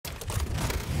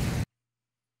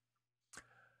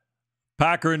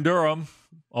Packer and Durham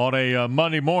on a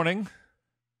Monday morning.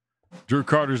 Drew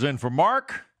Carter's in for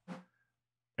Mark.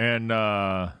 And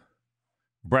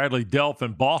Bradley Delph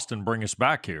in Boston bring us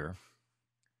back here.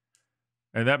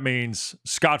 And that means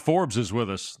Scott Forbes is with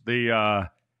us, the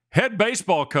head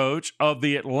baseball coach of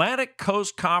the Atlantic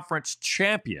Coast Conference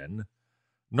champion,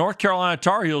 North Carolina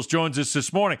Tar Heels, joins us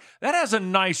this morning. That has a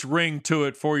nice ring to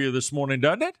it for you this morning,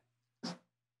 doesn't it?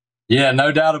 Yeah,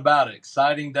 no doubt about it.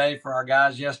 Exciting day for our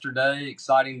guys yesterday.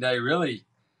 Exciting day, really,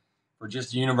 for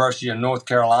just the University of North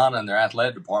Carolina and their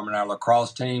athletic department. Our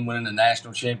lacrosse team winning the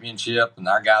national championship, and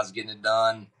our guys getting it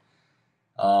done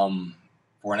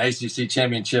for an ACC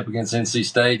championship against NC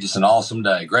State. Just an awesome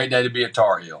day. Great day to be a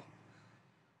Tar Heel.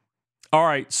 All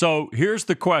right, so here's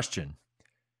the question.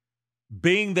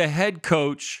 Being the head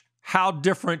coach, how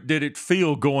different did it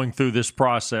feel going through this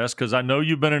process? Because I know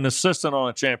you've been an assistant on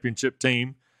a championship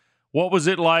team. What was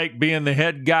it like being the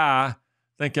head guy,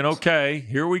 thinking, okay,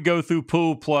 here we go through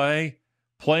pool play,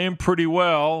 playing pretty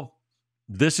well.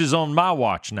 This is on my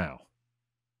watch now.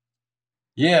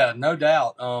 Yeah, no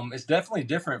doubt. It's definitely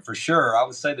different for sure. I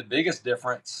would say the biggest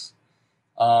difference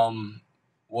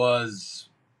was,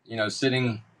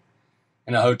 sitting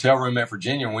in a hotel room at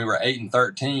Virginia when we were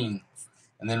 8-13,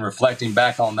 and then reflecting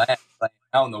back on that, saying,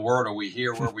 how in the world are we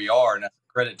here where we are? And that's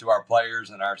a credit to our players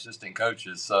and our assistant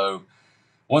coaches. So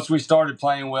once we started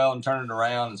playing well and turning it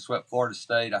around and swept Florida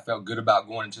State, I felt good about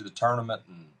going into the tournament.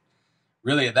 And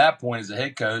really at that point as a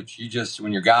head coach,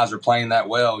 when your guys are playing that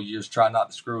well, you just try not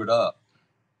to screw it up.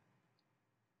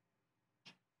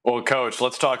 Well, Coach,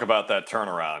 let's talk about that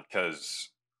turnaround because,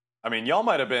 y'all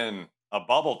might have been a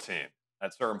bubble team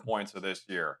at certain points of this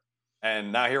year.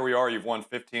 And now here we are. You've won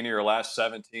 15 of your last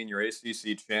 17. You're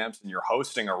ACC champs, and you're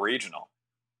hosting a regional.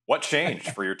 What changed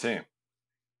for your team?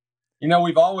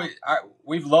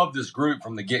 We've loved this group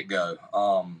from the get-go.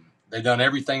 They've done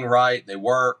everything right. They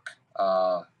work.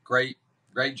 Great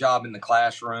job in the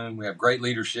classroom. We have great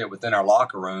leadership within our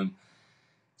locker room.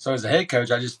 So as a head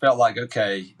coach, I just felt like,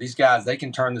 okay, these guys, they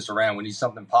can turn this around. We need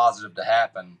something positive to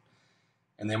happen.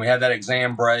 And then we had that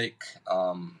exam break.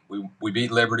 We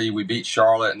beat Liberty. We beat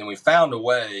Charlotte. And then we found a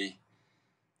way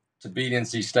to beat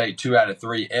NC State 2 out of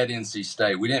 3 at NC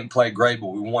State. We didn't play great, but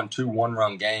we won 2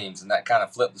 one-run games, and that kind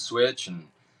of flipped the switch. And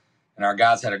our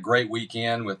guys had a great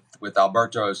weekend with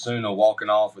Alberto Osuna walking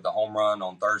off with a home run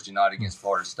on Thursday night against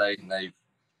Florida State, and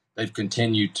they've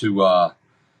continued to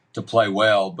play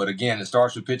well. But again, it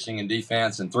starts with pitching and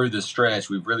defense, and through this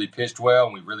stretch, we've really pitched well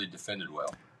and we've really defended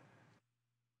well.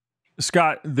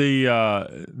 Scott, the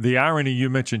irony you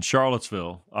mentioned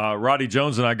Charlottesville. Roddy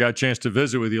Jones and I got a chance to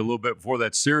visit with you a little bit before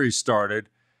that series started,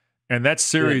 and that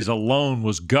series alone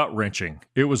was gut-wrenching.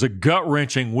 It was a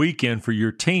gut-wrenching weekend for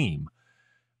your team,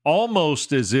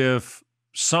 almost as if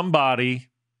somebody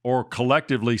or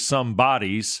collectively some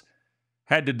bodies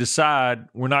had to decide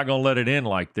we're not going to let it end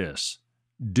like this.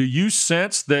 Do you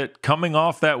sense that coming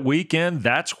off that weekend,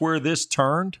 that's where this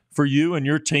turned for you and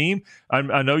your team?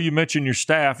 I know you mentioned your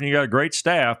staff, and you got a great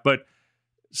staff, but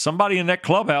somebody in that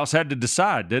clubhouse had to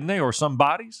decide, didn't they, or some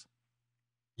bodies?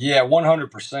 Yeah,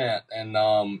 100%.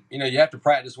 And, you have to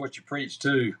practice what you preach,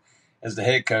 too, as the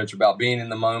head coach, about being in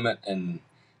the moment. And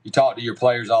you talk to your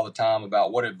players all the time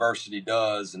about what adversity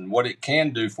does and what it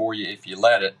can do for you if you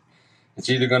let it.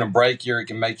 It's either going to break you or it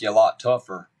can make you a lot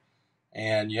tougher.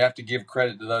 And you have to give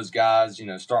credit to those guys,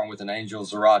 starting with an Angel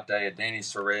Zarate, a Danny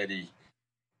Soretti,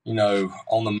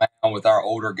 on the mound with our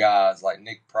older guys like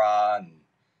Nick Pry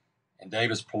and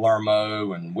Davis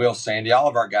Palermo and Will Sandy. All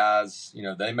of our guys,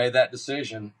 they made that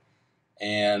decision.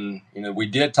 And, we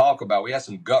did talk about, we had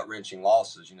some gut-wrenching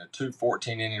losses, 2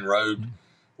 14-inning road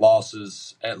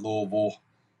losses at Louisville.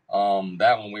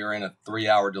 That one we were in a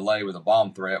 3-hour delay with a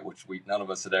bomb threat, which none of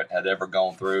us had ever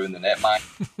gone through. And then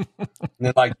and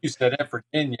then like you said, at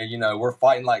Virginia, we're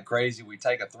fighting like crazy. We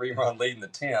take a 3-run lead in the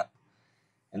 10th,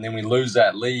 and then we lose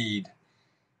that lead.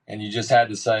 And you just had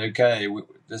to say, okay,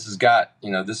 this is going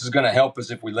to help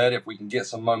us if we let it, if we can get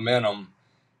some momentum,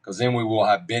 because then we will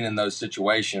have been in those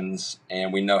situations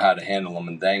and we know how to handle them.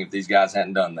 And dang, if these guys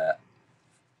hadn't done that.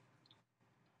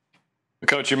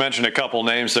 Coach, you mentioned a couple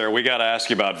names there. We got to ask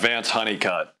you about Vance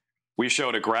Honeycutt. We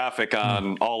showed a graphic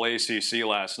on All ACC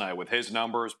last night with his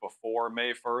numbers before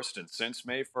May 1st and since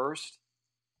May 1st.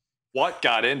 What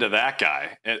got into that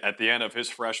guy at the end of his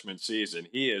freshman season?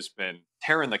 He has been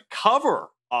tearing the cover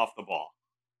off the ball.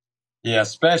 Yeah,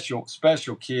 special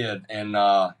kid. And,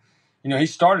 he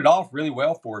started off really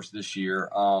well for us this year.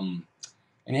 And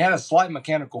he had a slight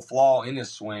mechanical flaw in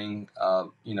his swing,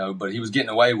 but he was getting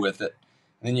away with it.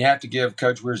 And then you have to give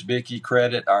Coach Wiersbicki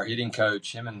credit, our hitting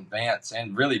coach, him and Vance,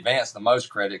 and really Vance the most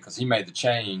credit because he made the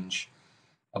change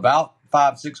about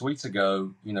 5-6 weeks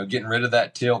ago, getting rid of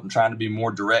that tilt and trying to be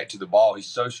more direct to the ball. He's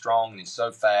so strong and he's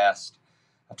so fast.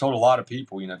 I've told a lot of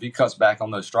people, if he cuts back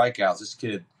on those strikeouts, this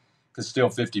kid could steal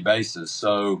 50 bases.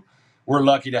 So we're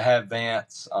lucky to have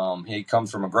Vance. He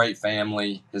comes from a great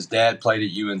family. His dad played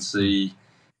at UNC. He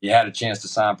had a chance to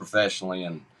sign professionally,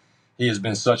 and he has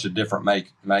been such a different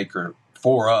maker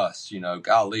for us.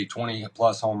 Golly,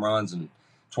 20-plus home runs and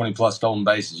 20-plus stolen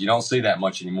bases. You don't see that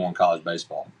much anymore in college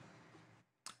baseball.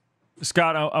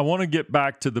 Scott, I want to get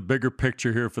back to the bigger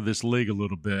picture here for this league a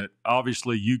little bit.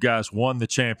 Obviously, you guys won the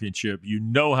championship. You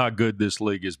know how good this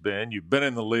league has been. You've been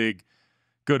in the league,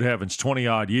 good heavens,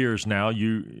 20-odd years now.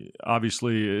 You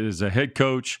obviously, as a head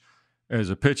coach,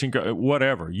 as a pitching coach,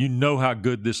 whatever, you know how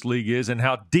good this league is and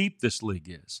how deep this league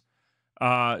is.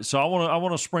 So I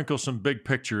want to sprinkle some big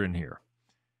picture in here.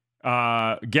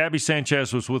 Gabby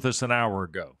Sanchez was with us an hour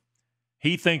ago.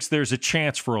 He thinks there's a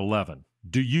chance for 11.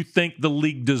 Do you think the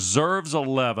league deserves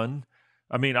 11?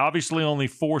 I mean, obviously only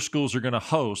 4 schools are going to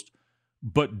host,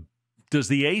 but does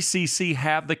the ACC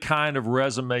have the kind of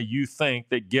resume you think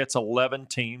that gets 11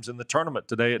 teams in the tournament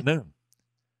today at noon?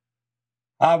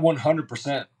 I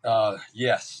 100%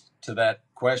 yes to that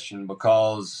question,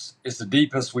 because it's the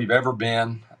deepest we've ever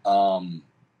been.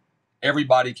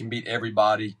 Everybody can beat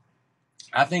everybody.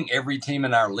 I think every team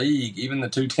in our league, even the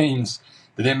 2 teams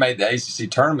that didn't make the ACC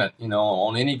tournament,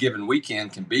 on any given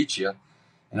weekend can beat you,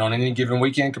 and on any given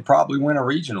weekend could probably win a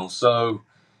regional. So,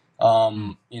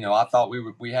 I thought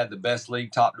we had the best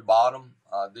league top to bottom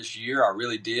this year. I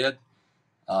really did.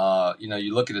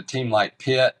 You look at a team like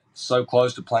Pitt, so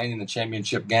close to playing in the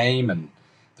championship game, and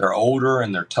they're older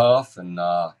and they're tough. And,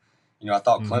 I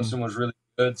thought Clemson was really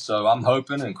good. So I'm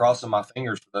hoping and crossing my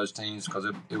fingers for those teams, because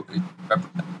it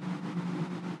represents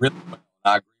really well.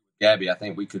 I agree with Gabby. I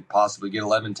think we could possibly get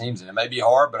 11 teams in. It may be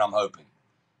hard, but I'm hoping.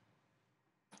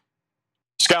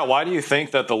 Scott, why do you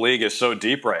think that the league is so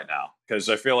deep right now? Because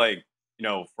I feel like,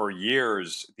 for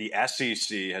years, the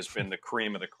SEC has been the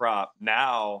cream of the crop.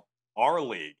 Now, our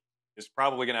league is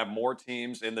probably going to have more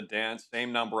teams in the dance,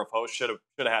 same number of hosts. Should have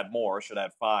had more, should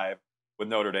have had 5, with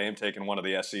Notre Dame taking one of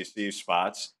the SEC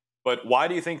spots. But why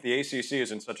do you think the ACC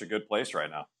is in such a good place right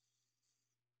now?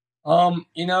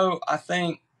 I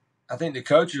think the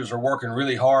coaches are working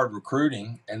really hard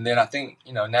recruiting. And then I think,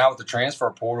 now with the transfer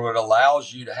portal, it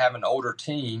allows you to have an older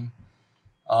team.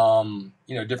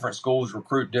 Different schools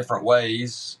recruit different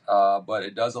ways, but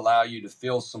it does allow you to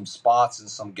fill some spots and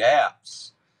some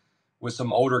gaps with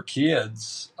some older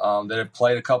kids that have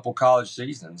played a couple college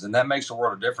seasons. And that makes a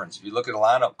world of difference. If you look at a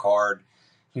lineup card,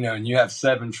 and you have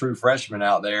 7 true freshmen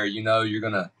out there,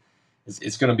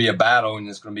 it's going to be a battle, and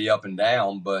it's going to be up and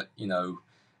down. But,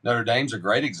 Notre Dame's a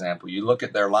great example. You look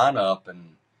at their lineup,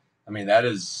 and I mean, that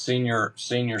is senior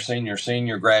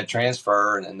grad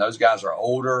transfer. And those guys are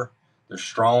older, they're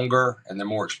stronger, and they're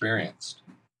more experienced.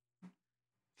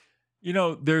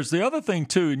 There's the other thing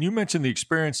too, and you mentioned the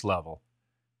experience level.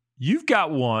 You've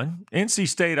got one. NC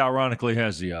State, ironically,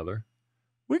 has the other.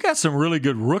 We got some really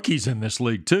good rookies in this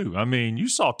league too. I mean, you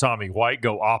saw Tommy White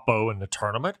go oppo in the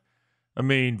tournament. I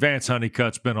mean, Vance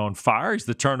Honeycutt's been on fire. He's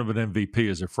the tournament MVP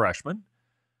as a freshman.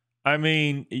 I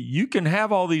mean, you can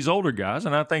have all these older guys,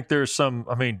 and I think there's some –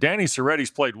 I mean, Danny Soretti's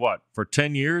played, what, for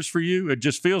 10 years for you? It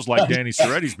just feels like Danny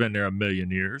Soretti's been there a million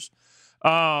years.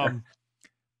 I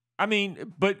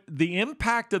mean, but the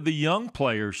impact of the young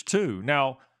players too.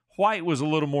 Now, White was a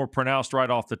little more pronounced right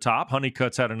off the top.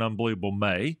 Honeycutt's had an unbelievable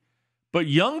May. But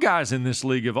young guys in this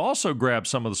league have also grabbed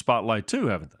some of the spotlight too,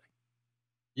 haven't they?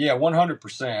 Yeah,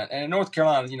 100%. And in North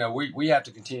Carolina, we have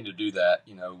to continue to do that.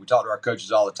 We talk to our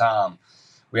coaches all the time.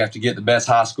 We have to get the best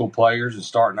high school players and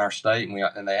start in our state,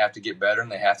 and they have to get better and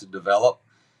they have to develop.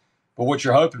 But what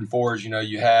you're hoping for is,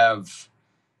 you have,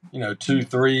 2,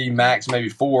 3, max maybe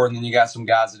 4, and then you got some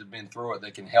guys that have been through it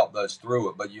that can help those through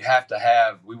it. But you have to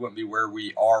have – we wouldn't be where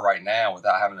we are right now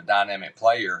without having a dynamic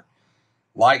player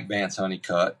like Vance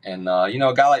Honeycutt. And,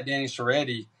 a guy like Danny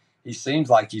Soretti, he seems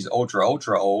like he's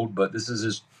ultra old, but this is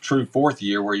his true 4th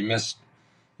year where he missed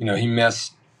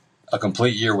a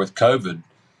complete year with COVID.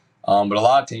 But a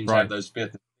lot of teams have those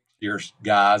 5th and 6th year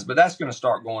guys, but that's going to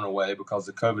start going away because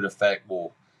the COVID effect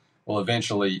will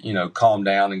eventually, calm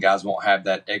down, and guys won't have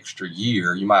that extra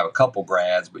year. You might have a couple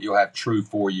grads, but you'll have true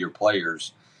 4-year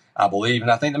players, I believe.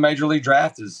 And I think the Major League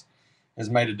Draft has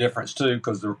made a difference too,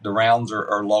 because the rounds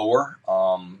are lower,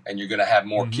 and you're going to have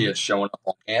more kids showing up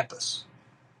on campus.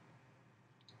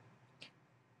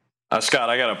 Scott,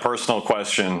 I got a personal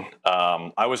question.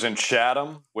 I was in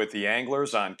Chatham with the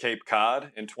Anglers on Cape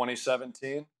Cod in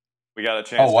 2017. We got a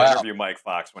chance to interview Mike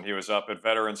Fox when he was up at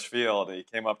Veterans Field. He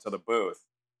came up to the booth.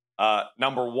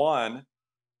 Number one,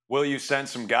 will you send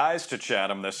some guys to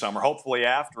Chatham this summer, hopefully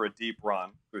after a deep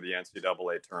run through the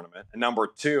NCAA tournament? And number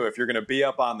two, if you're going to be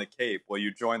up on the Cape, will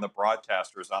you join the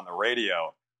broadcasters on the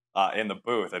radio in the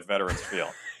booth at Veterans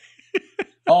Field?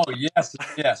 Oh, yes,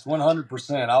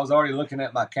 100%. I was already looking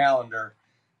at my calendar.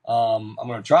 I'm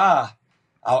going to try.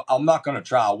 I'm not going to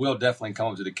try. I will definitely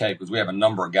come to the Cape because we have a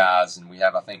number of guys, and we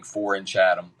have, I think, 4 in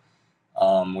Chatham.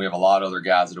 We have a lot of other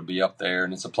guys that'll be up there,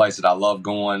 and it's a place that I love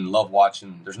going, love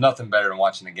watching. There's nothing better than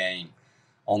watching a game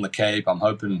on the Cape. I'm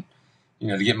hoping,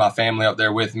 to get my family up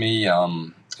there with me.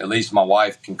 At least my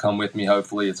wife can come with me.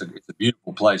 Hopefully, it's a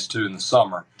beautiful place too in the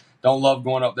summer. Don't love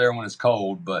going up there when it's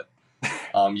cold, but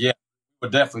yeah,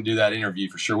 we'll definitely do that interview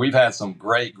for sure. We've had some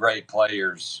great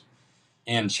players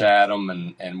in Chatham,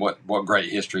 and what great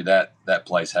history that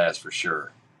place has for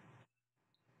sure.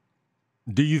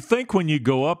 Do you think when you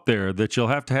go up there that you'll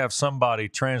have to have somebody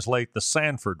translate the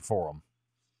Sanford for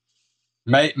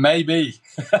them? Maybe.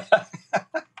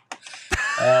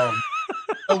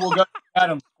 We'll go to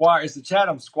Chatham Squire. It's the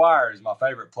Chatham Squire is my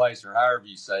favorite place, or however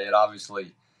you say it.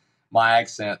 Obviously, my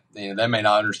accent, they may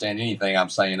not understand anything I'm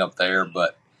saying up there,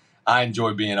 but I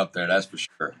enjoy being up there. That's for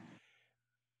sure.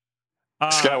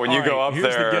 Scott, when you go up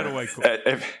there,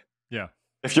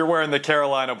 if you're wearing the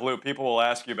Carolina blue, people will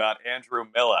ask you about Andrew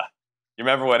Miller. You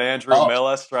remember when Andrew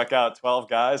Miller struck out 12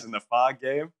 guys in the Fog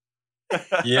game?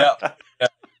 Yeah.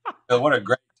 What a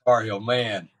great Tar Heel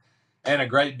man. And a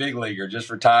great big leaguer,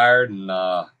 just retired, and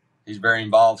he's very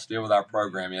involved still with our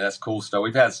program. Yeah, that's cool stuff.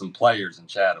 We've had some players in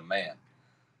Chatham, man.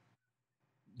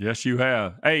 Yes, you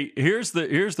have. Hey, here's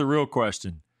the real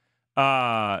question.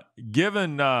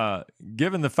 Given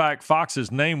the fact Fox's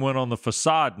name went on the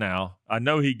facade now, I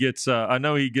know he gets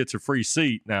a free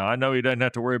seat now. I know he doesn't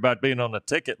have to worry about being on the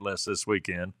ticket list this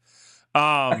weekend.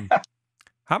 How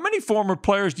many former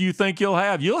players do you think you'll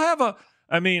have?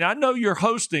 I know you're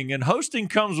hosting, and hosting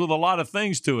comes with a lot of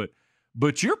things to it,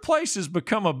 but your place has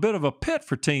become a bit of a pit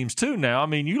for teams too now. I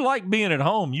mean, you like being at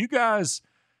home. You guys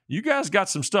got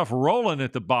some stuff rolling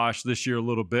at the Bosch this year a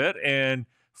little bit, and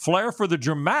flair for the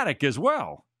dramatic as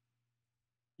well.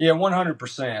 Yeah,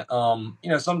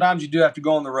 100%. Sometimes you do have to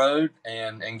go on the road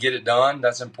and get it done.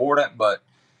 That's important. But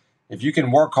if you can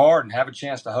work hard and have a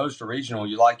chance to host a regional,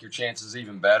 you like your chances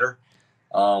even better.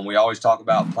 We always talk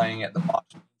about playing at the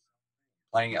Bosch.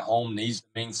 Playing at home needs to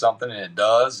mean something, and it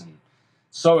does. And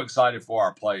so excited for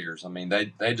our players. I mean,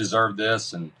 they deserve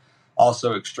this, and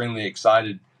also extremely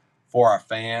excited for our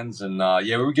fans. And,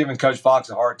 we were giving Coach Fox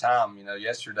a hard time.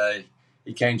 Yesterday –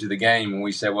 he came to the game and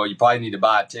we said, well, you probably need to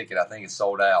buy a ticket. I think it's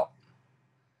sold out.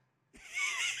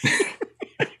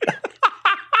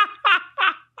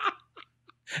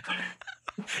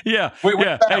 Yeah. We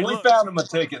found him a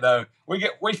ticket, though.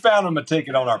 We found him a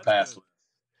ticket on our pass list.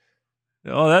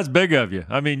 Oh, that's big of you.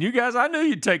 I mean, you guys, I knew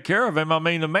you'd take care of him. I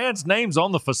mean, the man's name's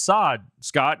on the facade,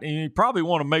 Scott, and you probably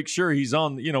want to make sure he's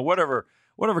on, whatever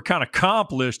kind of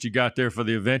comp list you got there for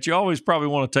the event. You always probably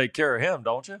want to take care of him,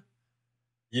 don't you?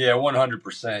 Yeah,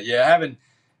 100%. Yeah,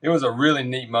 it was a really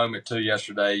neat moment too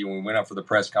yesterday when we went up for the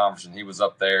press conference and he was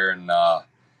up there, and I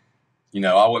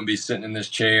wouldn't be sitting in this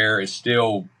chair. It's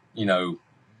still, I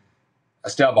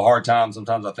still have a hard time.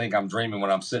 Sometimes I think I'm dreaming when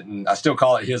I'm sitting. I still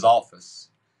call it his office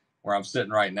where I'm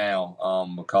sitting right now,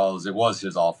 because it was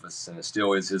his office and it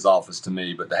still is his office to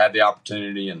me. But to have the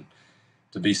opportunity and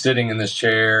to be sitting in this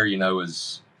chair,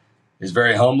 is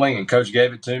very humbling, and Coach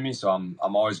gave it to me, so I'm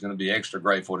always going to be extra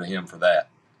grateful to him for that.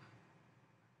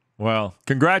 Well,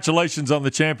 congratulations on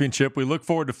the championship. We look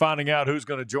forward to finding out who's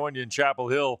going to join you in Chapel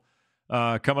Hill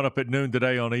coming up at noon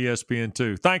today on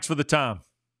ESPN2. Thanks for the time.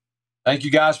 Thank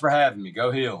you guys for having me. Go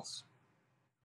Heels.